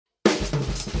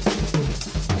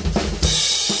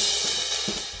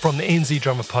From the NZ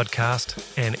Drummer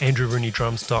Podcast and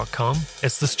AndrewRooneyDrums.com,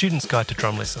 it's the Student's Guide to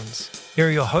Drum Lessons. Here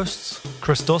are your hosts,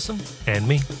 Chris Dawson and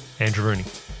me, Andrew Rooney.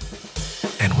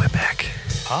 And we're back.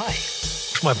 Hi.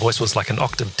 Wish my voice was like an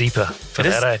octave deeper for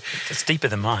that, eh? It's deeper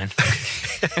than mine.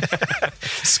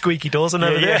 Squeaky Dawson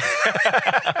over there.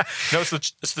 No,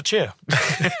 it's the chair.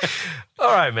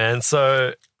 All right, man.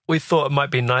 So we thought it might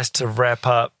be nice to wrap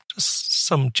up just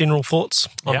some general thoughts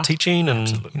on teaching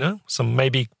and, some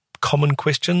maybe common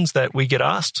questions that we get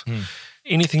asked.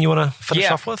 Anything you want to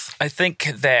finish off with? I think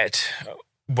that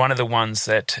one of the ones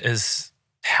that is,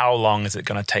 how long is it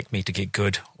going to take me to get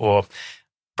good? Or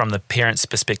from the parent's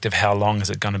perspective, how long is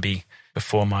it going to be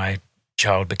before my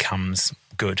child becomes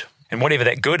good? And whatever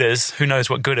that good is, who knows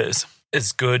what good is?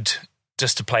 Is good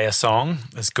just to play a song?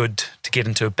 Is good to get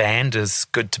into a band? Is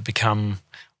good to become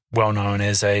well-known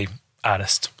as a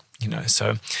artist?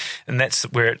 So, and that's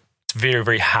where it's very,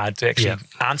 very hard to actually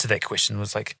answer that question.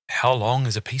 Was like, how long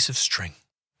is a piece of string?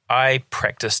 I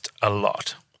practiced a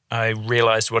lot. I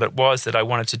realized what it was that I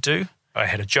wanted to do. I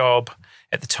had a job.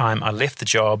 At the time, I left the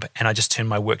job and I just turned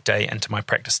my work day into my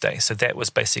practice day. So that was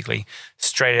basically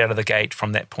straight out of the gate.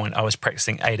 From that point, I was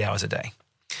practicing 8 hours a day.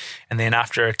 And then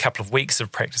after a couple of weeks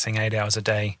of practicing 8 hours a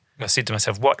day, I said to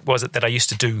myself, what was it that I used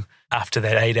to do after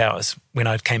that 8 hours? When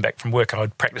I came back from work, I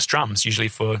would practice drums, usually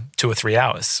for 2 or 3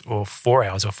 hours or 4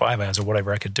 hours or 5 hours or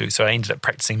whatever I could do. So I ended up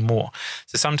practicing more.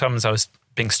 So sometimes I was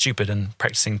being stupid and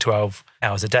practicing 12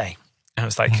 hours a day. And it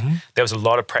was like, there was a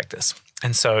lot of practice.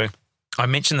 And so I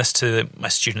mention this to my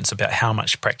students about how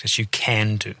much practice you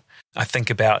can do. I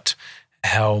think about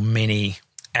how many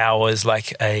hours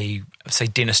like say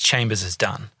Dennis Chambers has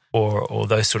done or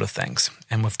those sort of things.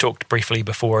 And we've talked briefly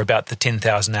before about the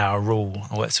 10,000 hour rule,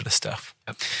 all that sort of stuff.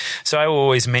 Yep. So I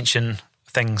always mention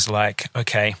things like,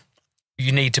 okay,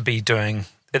 you need to be doing,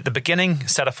 at the beginning,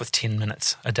 start off with 10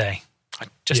 minutes a day.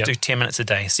 Just do 10 minutes a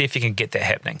day. See if you can get that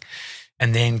happening.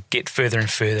 And then get further and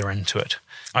further into it.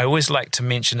 I always like to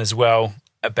mention as well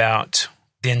about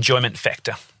the enjoyment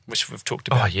factor, which we've talked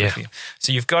about. Oh, yeah. Briefly.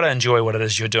 So you've got to enjoy what it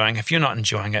is you're doing. If you're not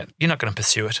enjoying it, you're not going to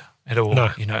pursue it at all.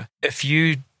 No. If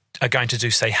you are going to do,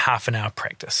 say, half an hour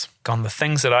practice on the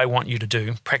things that I want you to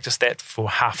do, practice that for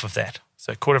half of that.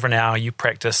 So a quarter of an hour, you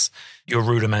practice your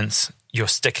rudiments, your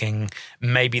sticking,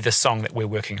 maybe the song that we're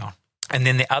working on. And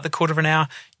then the other quarter of an hour,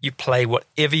 you play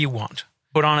whatever you want.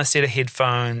 Put on a set of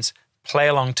headphones, play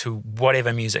along to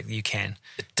whatever music you can.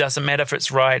 It doesn't matter if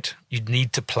it's right. You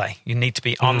need to play. You need to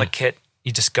be on the kit.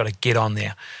 You just got to get on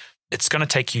there. It's going to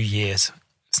take you years.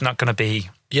 It's not going to be,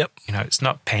 it's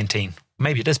not Pantene.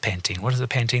 Maybe it is Pantene. What is the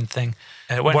Pantene thing?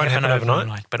 It won't happen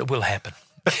overnight, but it will happen.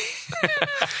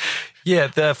 Yeah,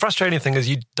 the frustrating thing is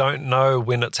you don't know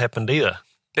when it's happened either.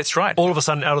 That's right. All of a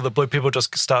sudden, out of the blue, people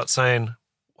just start saying,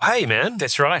 hey, man.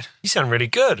 That's right. You sound really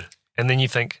good. And then you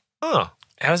think, oh,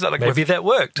 how's that like? Maybe that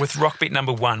worked. With rock beat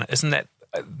number 1, isn't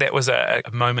that was a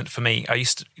moment for me.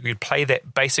 We'd play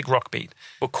that basic rock beat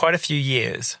for quite a few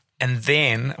years. And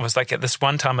then it was like at this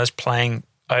one time I was playing,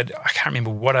 I can't remember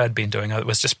what I'd been doing. I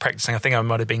was just practicing. I think I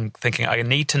might have been thinking, I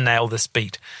need to nail this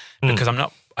beat because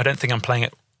I don't think I'm playing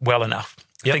it well enough.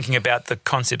 Yep. Thinking about the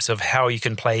concepts of how you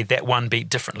can play that one beat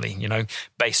differently,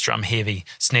 bass drum heavy,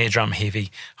 snare drum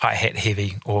heavy, hi-hat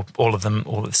heavy, or all of them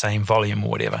all at the same volume or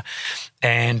whatever.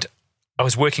 And I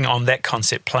was working on that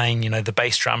concept, playing, the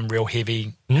bass drum real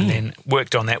heavy, and then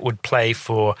worked on that, would play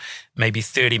for maybe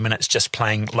 30 minutes just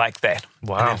playing like that.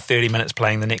 Wow. And then 30 minutes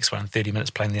playing the next one, 30 minutes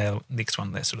playing the next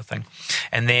one, that sort of thing.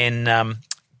 And then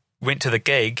went to the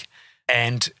gig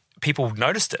and people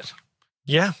noticed it.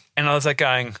 Yeah. And I was like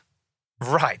going,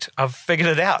 right, I've figured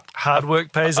it out. Hard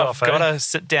work pays off. I've got to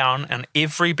sit down and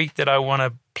every beat that I want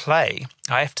to play,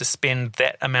 I have to spend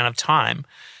that amount of time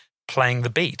playing the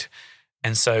beat.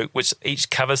 And so, which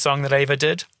each cover song that I ever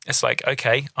did, it's like,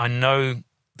 okay, I know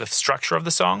the structure of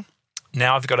the song.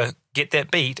 Now I've got to get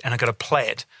that beat and I've got to play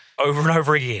it over and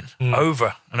over again,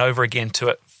 over and over again till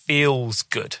it feels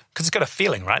good. Because it's got a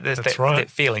feeling, right? That's right. That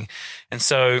feeling. And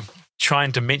so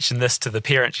trying to mention this to the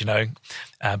parents,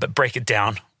 but break it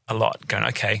down a lot, going,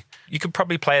 okay, you could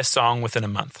probably play a song within a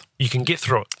month. You can get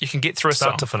through it. You can get through a song.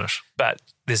 Start to finish. But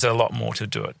there's a lot more to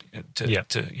do it.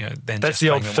 Than that's just the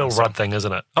old playing Phil one Rudd song. thing,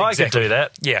 isn't it? Exactly. I could do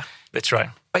that. Yeah, that's right.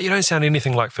 But you don't sound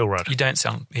anything like Phil Rudd. You don't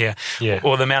sound, Yeah.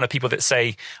 Or the amount of people that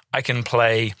say, I can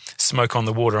play Smoke on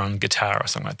the Water on guitar or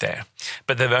something like that.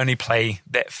 But they've only play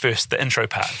that first, the intro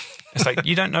part. It's like,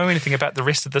 you don't know anything about the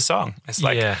rest of the song. It's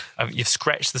like, you've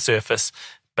scratched the surface,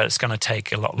 but it's going to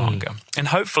take a lot longer. And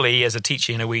hopefully, as a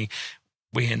teacher, we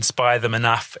inspire them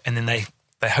enough, and then they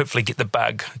hopefully get the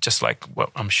bug, just like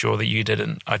what I'm sure that you did,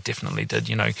 and I definitely did.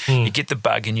 You get the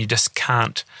bug, and you just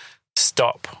can't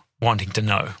stop wanting to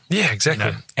know. Yeah, exactly.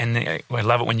 You know? And I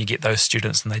love it when you get those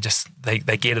students and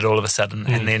they get it all of a sudden,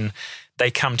 and then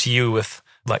they come to you with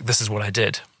like, this is what I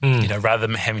did, you know, rather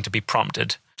than having to be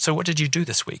prompted. So what did you do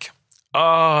this week?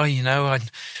 Oh, you know, I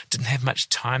didn't have much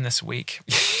time this week.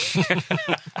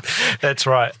 That's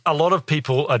right. A lot of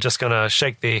people are just going to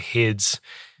shake their heads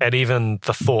at even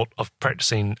the thought of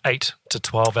practicing 8 to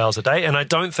 12 hours a day. And I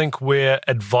don't think we're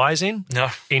advising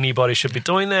anybody should be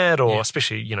doing that, or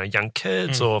especially, you know, young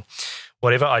kids or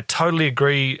whatever. I totally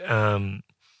agree.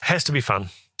 Has to be fun.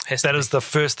 That is the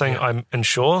first thing I'm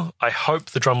ensure. I hope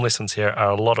the drum lessons here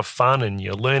are a lot of fun and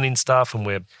you're learning stuff and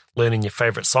we're learning your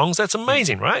favorite songs. That's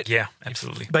amazing, right? Yeah,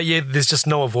 absolutely. But yeah, there's just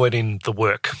no avoiding the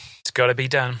work. It's got to be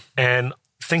done. And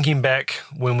thinking back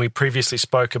when we previously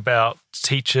spoke about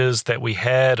teachers that we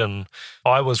had, and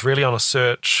I was really on a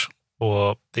search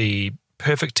for the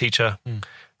perfect teacher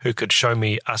who could show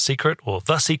me a secret or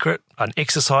the secret, an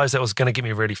exercise that was going to get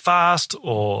me really fast,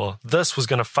 or this was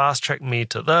going to fast track me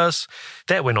to this.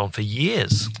 That went on for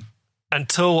years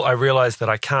until I realized that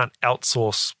I can't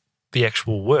outsource the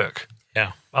actual work.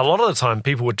 Yeah. A lot of the time,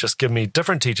 people would just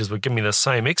different teachers would give me the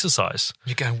same exercise.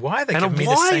 You go, why are they giving me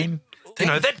the same thing?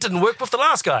 You know, that didn't work with the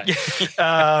last guy.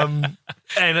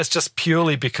 And it's just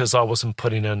purely because I wasn't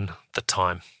putting in the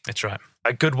time. That's right.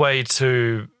 A good way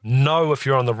to know if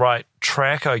you're on the right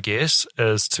track, I guess,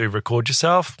 is to record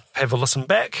yourself, have a listen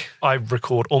back. I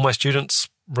record all my students,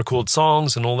 record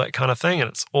songs and all that kind of thing, and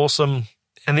it's awesome.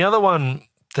 And the other one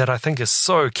that I think is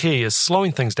so key is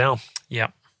slowing things down. Yeah.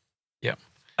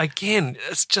 Again,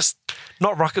 it's just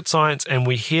not rocket science, and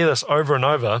we hear this over and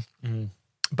over,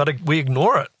 but we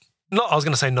ignore it. I was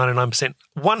going to say 99%.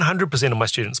 100% of my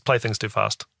students play things too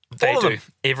fast. They do.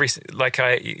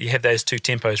 You have those two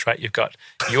tempos, right? You've got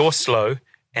your slow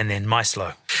and then my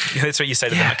slow. That's what you say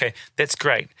to them. Okay, that's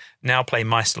great. Now play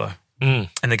my slow. And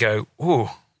they go,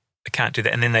 ooh, I can't do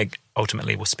that. And then they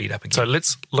ultimately will speed up again. So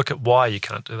let's look at why you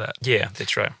can't do that. Yeah,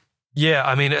 that's right. Yeah,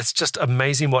 I mean, it's just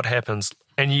amazing what happens.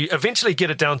 And you eventually get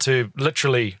it down to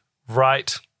literally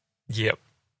right,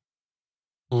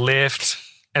 left,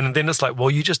 and then it's like, well,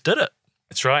 you just did it.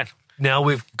 That's right. Now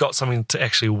we've got something to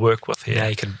actually work with here. Now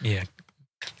you can,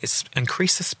 Let's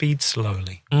increase the speed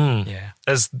slowly. Yeah.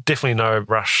 There's definitely no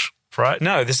rush, right?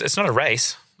 No, it's not a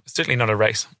race. It's certainly not a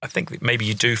race. I think that maybe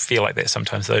you do feel like that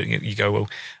sometimes, though. You go, well,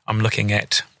 I'm looking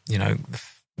at, you know,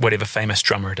 whatever famous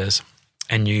drummer it is,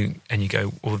 and you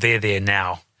go, well, they're there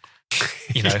now.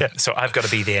 You know, so I've got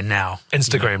to be there now.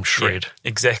 Instagram shred. Yeah,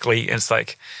 exactly. And it's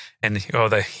like, the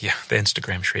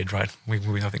Instagram shred, right?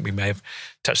 I think we may have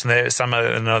touched on that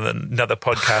another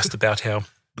podcast about how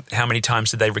many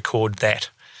times did they record that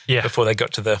before they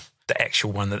got to the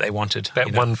actual one that they wanted.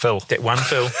 That one fill. That one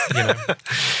fill, you know.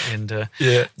 And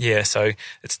so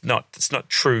it's not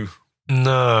true.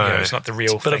 No. You know, it's not the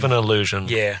real thing. It's a bit of an illusion.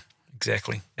 Yeah.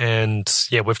 Exactly. And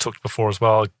we've talked before as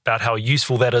well about how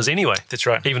useful that is anyway. That's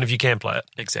right. Even if you can play it.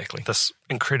 Exactly. This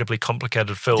incredibly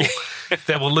complicated fill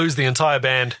that will lose the entire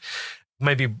band.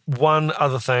 Maybe one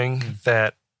other thing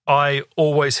that I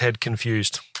always had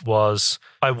confused was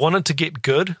I wanted to get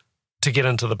good to get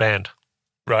into the band.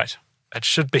 Right. It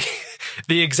should be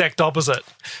the exact opposite.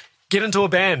 Get into a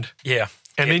band. Yeah.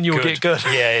 And then you'll get good.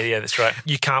 Yeah, that's right.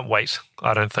 You can't wait,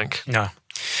 I don't think. No.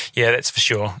 Yeah, that's for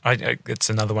sure. It's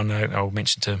another one I'll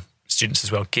mention to students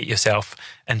as well. Get yourself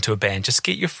into a band. Just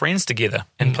get your friends together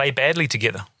and play badly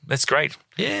together. That's great.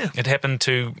 Yeah. It happened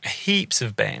to heaps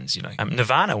of bands, you know.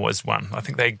 Nirvana was one. I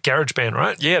think garage band,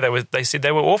 right? Yeah, they said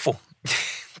they were awful.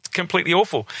 Completely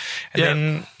awful. And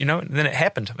then, you know, then it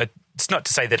happened. It's not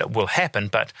to say that it will happen,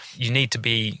 but you need to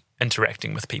be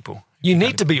interacting with people. You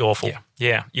need to be awful.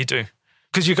 Yeah, you do.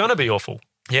 Because you're going to be awful.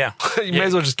 Yeah. You may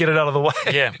as well just get it out of the way.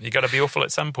 Yeah, you got to be awful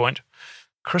at some point.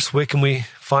 Chris, where can we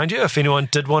find you if anyone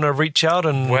did want to reach out?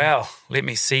 Well, let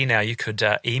me see now. You could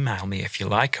email me if you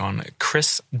like on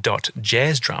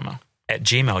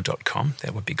chris.jazzdrummer@gmail.com.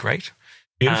 That would be great.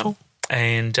 Beautiful.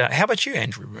 And how about you,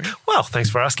 Andrew Rooney? Well, thanks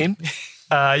for asking.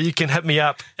 You can hit me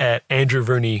up at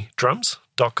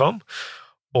andrewrooneydrums.com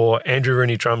or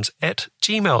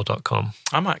andrewrooneydrums@gmail.com.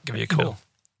 I might give you a call.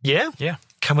 Yeah? Yeah.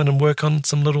 Come in and work on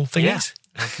some little thingies. Yeah.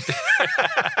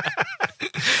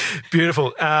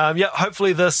 Beautiful.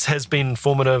 Hopefully this has been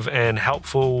informative and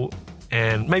helpful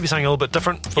and maybe something a little bit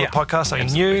different for the podcast,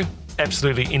 something new.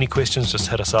 Absolutely. Any questions, just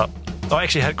hit us up. Oh,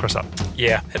 actually, hit Chris up.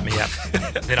 Yeah, hit me up.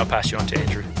 Then I'll pass you on to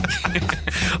Andrew.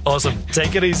 Awesome.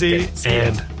 Take it easy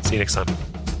see you next time.